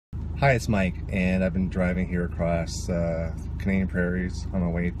Hi, it's Mike, and I've been driving here across Canadian prairies on my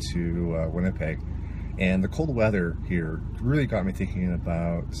way to Winnipeg. And the cold weather here really got me thinking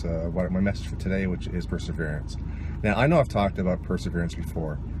about what my message for today, which is perseverance. Now, I know I've talked about perseverance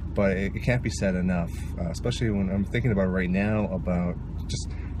before, but it can't be said enough, especially when I'm thinking about it right now about just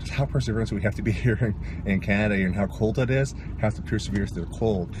how perseverance we have to be here in Canada and how cold it is, have to persevere through the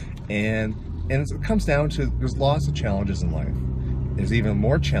cold. And it comes down to there's lots of challenges in life. There's even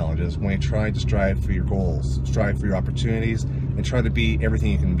more challenges when you try to strive for your goals, strive for your opportunities, and try to be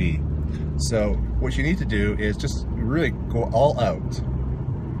everything you can be. So what you need to do is just really go all out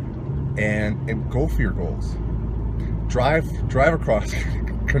and go for your goals. Drive across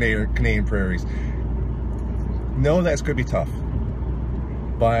Canadian prairies. Know that it's going to be tough,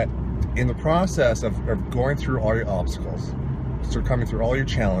 but in the process of going through all your obstacles, coming through all your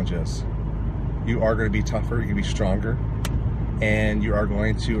challenges, you are going to be tougher, you're going to be stronger, and you are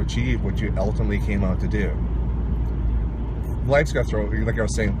going to achieve what you ultimately came out to do. Life's got to throw, like I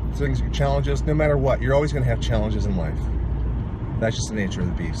was saying, things, challenges, no matter what, you're always going to have challenges in life. That's just the nature of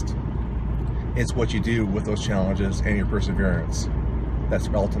the beast. It's what you do with those challenges and your perseverance that's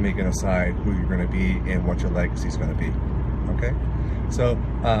ultimately going to decide who you're going to be and what your legacy is going to be. Okay? So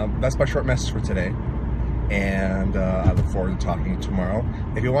that's my short message for today. And I look forward to talking tomorrow.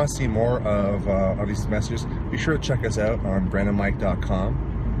 If you want to see more of these messages, be sure to check us out on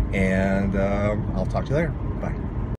r.mike.com, and I'll talk to you later.